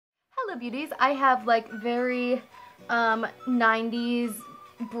Hello beauties, I have like very 90s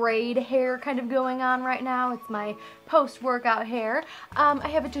braid hair kind of going on right now. It's my post-workout hair. I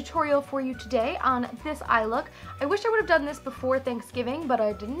have a tutorial for you today on this eye look. I wish I would have done this before Thanksgiving, but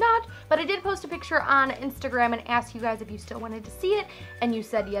I did not. But I did post a picture on Instagram and ask you guys if you still wanted to see it, and you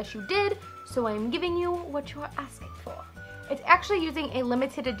said yes you did, so I'm giving you what you are asking for. It's actually using a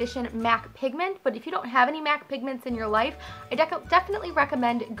limited edition MAC pigment, but if you don't have any MAC pigments in your life, I definitely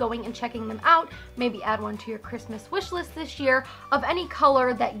recommend going and checking them out. Maybe add one to your Christmas wish list this year of any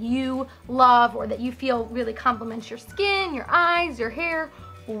color that you love or that you feel really complements your skin, your eyes, your hair,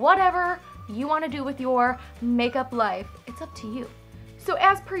 whatever you want to do with your makeup life. It's up to you. So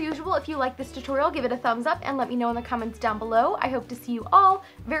as per usual, if you like this tutorial, give it a thumbs up and let me know in the comments down below. I hope to see you all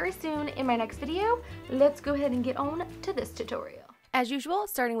very soon in my next video. Let's go ahead and get on to this tutorial. As usual,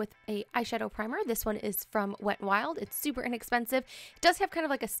 starting with a eyeshadow primer. This one is from Wet n Wild. It's super inexpensive. It does have kind of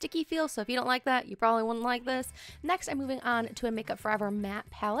like a sticky feel, so if you don't like that, you probably wouldn't like this. Next, I'm moving on to a Makeup Forever matte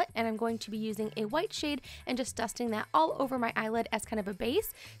palette, and I'm going to be using a white shade and just dusting that all over my eyelid as kind of a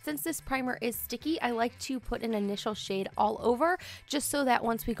base. Since this primer is sticky, I like to put an initial shade all over, just so that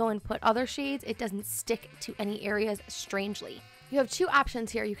once we go and put other shades, it doesn't stick to any areas strangely. You have two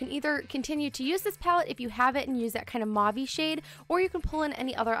options here. You can either continue to use this palette if you have it and use that kind of mauve-y shade, or you can pull in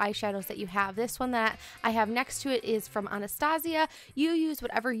any other eyeshadows that you have. This one that I have next to it is from Anastasia. You use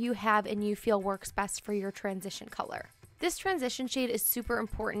whatever you have and you feel works best for your transition color. This transition shade is super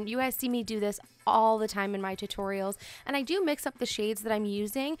important. You guys see me do this all the time in my tutorials, and I do mix up the shades that I'm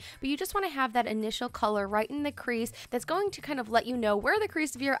using, but you just want to have that initial color right in the crease that's going to kind of let you know where the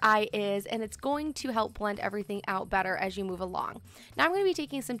crease of your eye is, and it's going to help blend everything out better as you move along. Now I'm going to be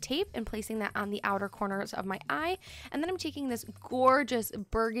taking some tape and placing that on the outer corners of my eye, and then I'm taking this gorgeous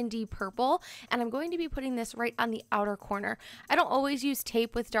burgundy purple, and I'm going to be putting this right on the outer corner. I don't always use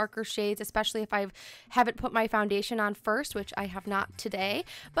tape with darker shades, especially if I haven't put my foundation on first, which I have not today,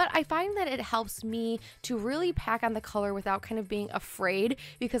 but I find that it helps me to really pack on the color without kind of being afraid,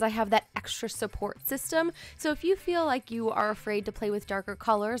 because I have that extra support system. So if you feel like you are afraid to play with darker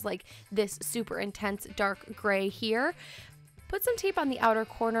colors like this super intense dark gray here, put some tape on the outer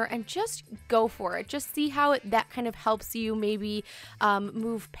corner and just go for it. Just see how that kind of helps you maybe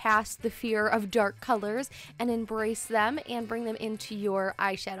move past the fear of dark colors and embrace them and bring them into your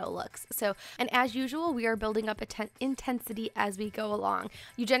eyeshadow looks. So, and as usual, we are building up intensity as we go along.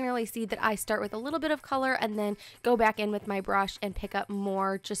 You generally see that I start with a little bit of color and then go back in with my brush and pick up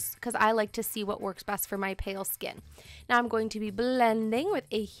more, just because I like to see what works best for my pale skin. Now I'm going to be blending with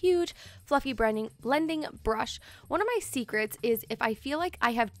a huge fluffy blending brush. One of my secrets is if I feel like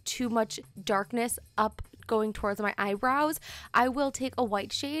I have too much darkness up going towards my eyebrows, I will take a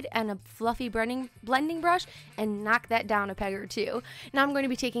white shade and a fluffy blending brush and knock that down a peg or two. Now I'm going to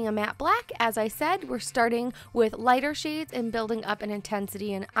be taking a matte black. As I said, we're starting with lighter shades and building up an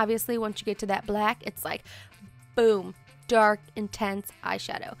intensity, and obviously once you get to that black, it's like boom, dark, intense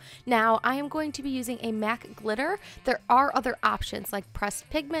eyeshadow. Now I am going to be using a MAC glitter. There are other options like pressed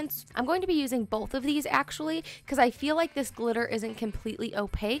pigments. I'm going to be using both of these actually, because I feel like this glitter isn't completely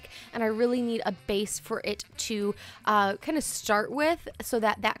opaque and I really need a base for it to kind of start with, so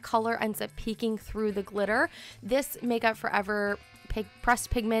that that color ends up peeking through the glitter. This Makeup Forever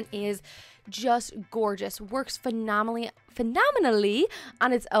pressed pigment is just gorgeous, works phenomenally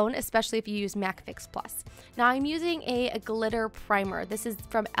on its own, especially if you use MAC Fix Plus. Now I'm using a glitter primer. This is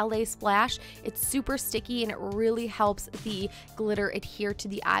from LASplash. It's super sticky and it really helps the glitter adhere to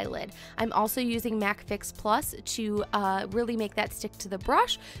the eyelid. I'm also using MAC Fix Plus to really make that stick to the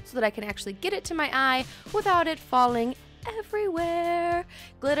brush so that I can actually get it to my eye without it falling everywhere.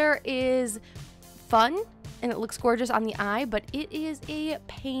 Glitter is fun and it looks gorgeous on the eye, but it is a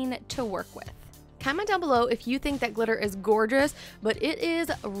pain to work with. Comment down below if you think that glitter is gorgeous, but it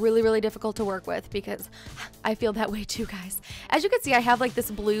is really, really difficult to work with, because I feel that way too, guys. As you can see, I have like this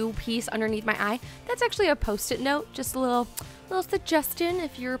blue piece underneath my eye. That's actually a post-it note, just a little suggestion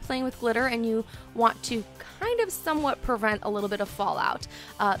if you're playing with glitter and you want to kind of somewhat prevent a little bit of fallout.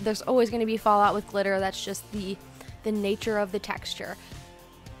 There's always going to be fallout with glitter. That's just the nature of the texture.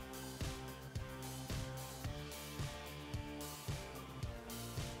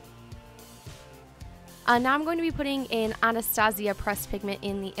 Now I'm going to be putting in Anastasia pressed pigment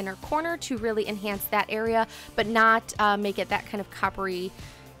in the inner corner to really enhance that area, but not make it that kind of coppery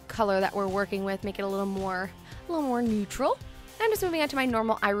color that we're working with. Make it a little more neutral. I'm just moving on to my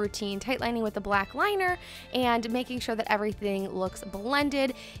normal eye routine, tightlining with the black liner and making sure that everything looks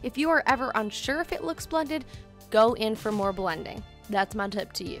blended. If you are ever unsure if it looks blended, go in for more blending. That's my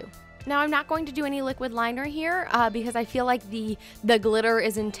tip to you. Now I'm not going to do any liquid liner here because I feel like the glitter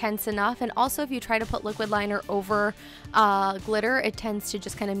is intense enough, and also if you try to put liquid liner over glitter, it tends to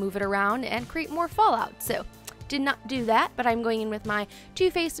just kind of move it around and create more fallout. So did not do that, but I'm going in with my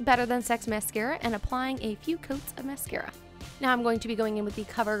Too Faced Better Than Sex mascara and applying a few coats of mascara. Now I'm going to be going in with the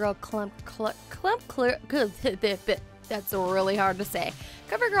CoverGirl that's really hard to say.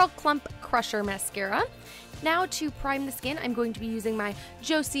 CoverGirl Clump Crusher Mascara. Now to prime the skin, I'm going to be using my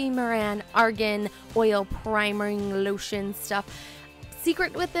Josie Maran Argan Oil Priming Lotion stuff.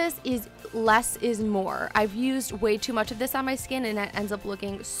 Secret with this is less is more. I've used way too much of this on my skin and it ends up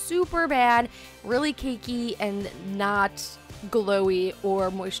looking super bad, really cakey, and not glowy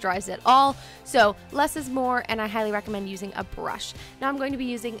or moisturized at all. So less is more, and I highly recommend using a brush. Now I'm going to be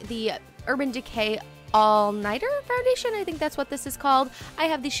using the Urban Decay All Nighter foundation. I think that's what this is called. I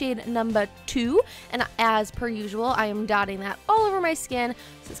have the shade number 2, and as per usual, I am dotting that all over my skin.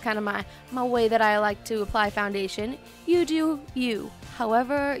 This is kind of my way that I like to apply foundation. You do you.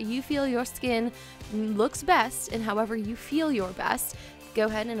 However you feel your skin looks best, and however you feel your best, go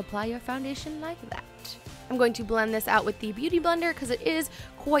ahead and apply your foundation like that. I'm going to blend this out with the Beauty Blender because it is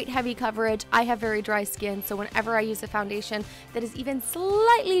quite heavy coverage. I have very dry skin, so whenever I use a foundation that is even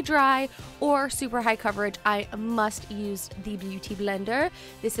slightly dry or super high coverage, I must use the Beauty Blender.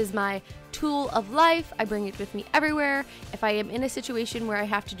 This is my tool of life. I bring it with me everywhere. If I am in a situation where I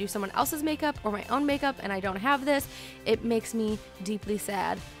have to do someone else's makeup or my own makeup and I don't have this, it makes me deeply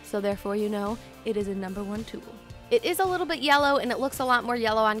sad. So therefore, you know, it is a #1 tool. It is a little bit yellow, and it looks a lot more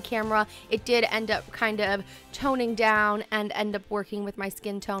yellow on camera. It did end up kind of toning down and end up working with my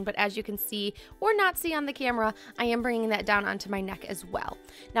skin tone, but as you can see or not see on the camera, I am bringing that down onto my neck as well.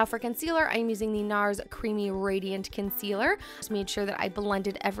 Now for concealer, I'm using the NARS Creamy Radiant Concealer. Just made sure that I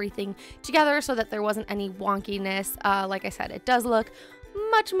blended everything together so that there wasn't any wonkiness. Like I said, it does look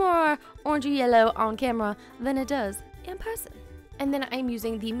much more orangey yellow on camera than it does in person. And then I'm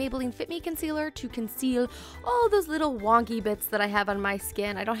using the Maybelline Fit Me Concealer to conceal all those little wonky bits that I have on my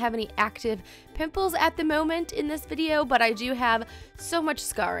skin. I don't have any active pimples at the moment in this video, but I do have so much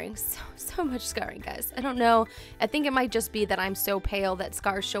scarring. So much scarring, guys. I don't know. I think it might just be that I'm so pale that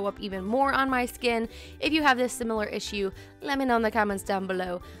scars show up even more on my skin. If you have this similar issue, let me know in the comments down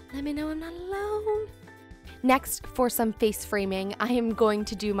below. Let me know I'm not alone. Next, for some face framing, I am going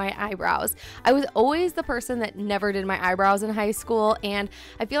to do my eyebrows. I was always the person that never did my eyebrows in high school, and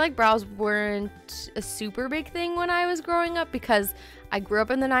I feel like brows weren't a super big thing when I was growing up because I grew up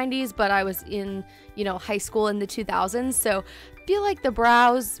in the 90s, but I was in, high school in the 2000s, so I feel like the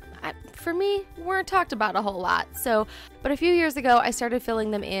brows, for me, weren't talked about a whole lot. But a few years ago, I started filling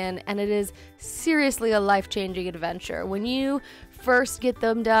them in, and it is seriously a life-changing adventure. When you first get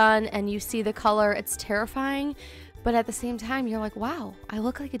them done and you see the color, it's terrifying, but at the same time you're like, wow, I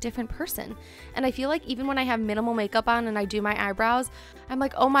look like a different person. And I feel like even when I have minimal makeup on and I do my eyebrows, I'm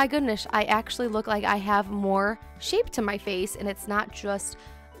like, oh my goodness, I actually look like I have more shape to my face and it's not just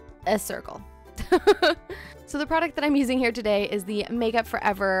a circle. So the product that I'm using here today is the Makeup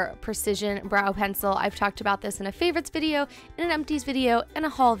Forever Precision Brow Pencil. I've talked about this in a favorites video, in an empties video, and a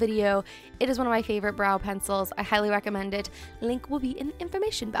haul video. It is one of my favorite brow pencils. I highly recommend it. Link will be in the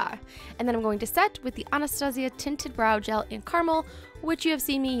information bar. And then I'm going to set with the Anastasia Tinted Brow Gel in Caramel, which you have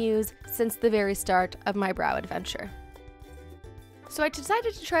seen me use since the very start of my brow adventure. So I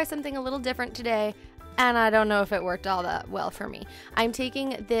decided to try something a little different today, and I don't know if it worked all that well for me. I'm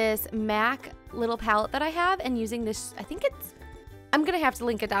taking this MAC little palette that I have and using this, I'm gonna have to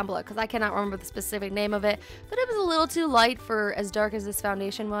link it down below because I cannot remember the specific name of it, but it was a little too light for as dark as this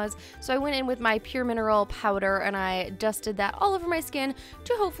foundation was. So I went in with my Pure Mineral powder and I dusted that all over my skin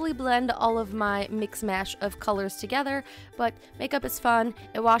to hopefully blend all of my mix mash of colors together. But makeup is fun,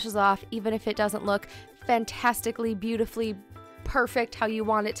 it washes off, even if it doesn't look fantastically, beautifully perfect how you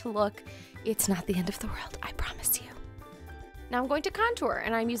want it to look. It's not the end of the world, I promise you. Now I'm going to contour,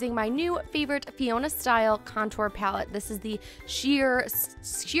 and I'm using my new favorite Fiona Style contour palette. This is the Sheer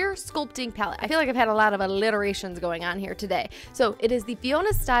Sculpting palette. I feel like I've had a lot of alliterations going on here today. So it is the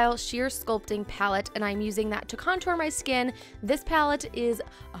Fiona Style Sheer Sculpting palette, and I'm using that to contour my skin. This palette is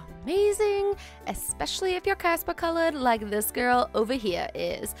amazing, especially if you're Casper colored like this girl over here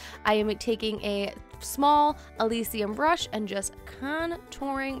is. I am taking a small Elysium brush and just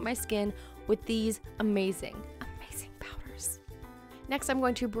contouring my skin with these amazing powders. Next, I'm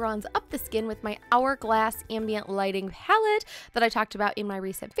going to bronze up the skin with my Hourglass Ambient Lighting palette that I talked about in my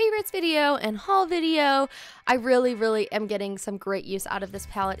recent favorites video and haul video. I really am getting some great use out of this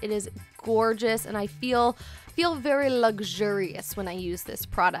palette. It is gorgeous, and I feel very luxurious when I use this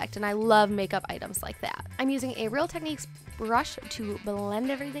product, and I love makeup items like that. I'm using a Real Techniques brush to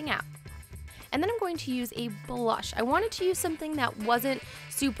blend everything out. And then I'm going to use a blush. I wanted to use something that wasn't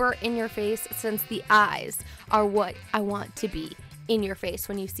super in your face, since the eyes are what I want to be in your face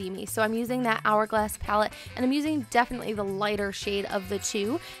when you see me. So I'm using that Hourglass palette, and I'm using definitely the lighter shade of the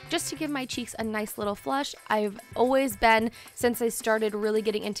two just to give my cheeks a nice little flush. I've always been, since I started really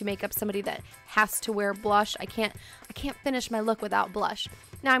getting into makeup, somebody that has to wear blush. I can't finish my look without blush.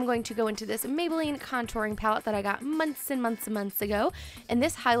 Now I'm going to go into this Maybelline contouring palette that I got months and months ago, and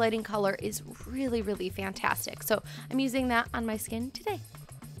this highlighting color is really fantastic. So I'm using that on my skin today.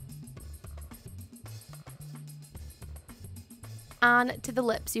 On to the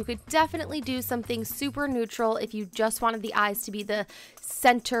lips. You could definitely do something super neutral if you just wanted the eyes to be the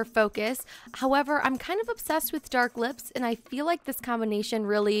center focus. However, I'm kind of obsessed with dark lips, and I feel like this combination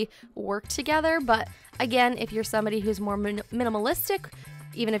really worked together. But again, if you're somebody who's more minimalistic,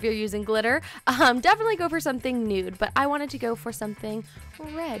 even if you're using glitter, definitely go for something nude, but I wanted to go for something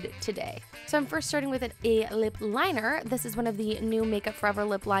red today. So I'm first starting with a lip liner. This is one of the new Makeup Forever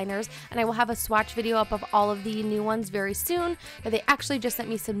lip liners, and I will have a swatch video up of all of the new ones very soon, but they actually just sent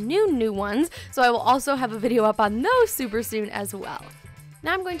me some new ones, so I will also have a video up on those super soon as well.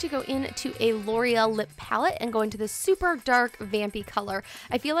 Now I'm going to go into a L'Oreal lip palette and go into this super dark vampy color.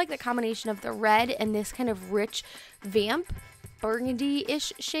 I feel like the combination of the red and this kind of rich vamp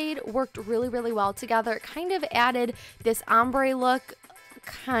burgundy-ish shade worked really well together. It kind of added this ombre look,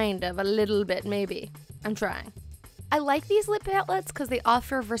 kind of, a little bit maybe. I'm trying. I like these lip palettes because they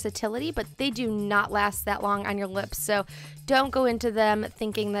offer versatility, but they do not last that long on your lips, so don't go into them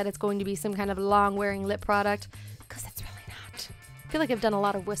thinking that it's going to be some kind of long-wearing lip product, because it's really not. I feel like I've done a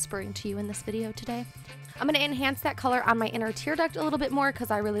lot of whispering to you in this video today. I'm going to enhance that color on my inner tear duct a little bit more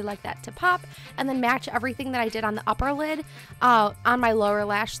because I really like that to pop, and then match everything that I did on the upper lid on my lower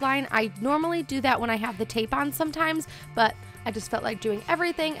lash line. I normally do that when I have the tape on sometimes, but I just felt like doing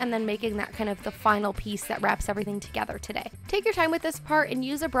everything and then making that kind of the final piece that wraps everything together today. Take your time with this part and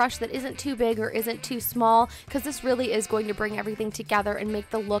use a brush that isn't too big or isn't too small, because this really is going to bring everything together and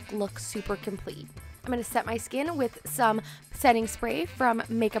make the look super complete. I'm going to set my skin with some setting spray from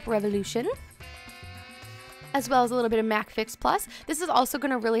Makeup Revolution, as well as a little bit of MAC Fix Plus. This is also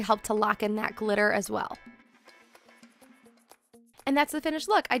going to really help to lock in that glitter as well. And that's the finished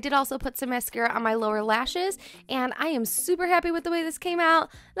look. I did also put some mascara on my lower lashes, and I am super happy with the way this came out.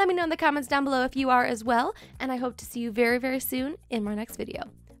 Let me know in the comments down below if you are as well, and I hope to see you very soon in my next video.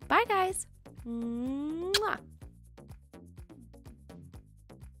 Bye guys! Mwah.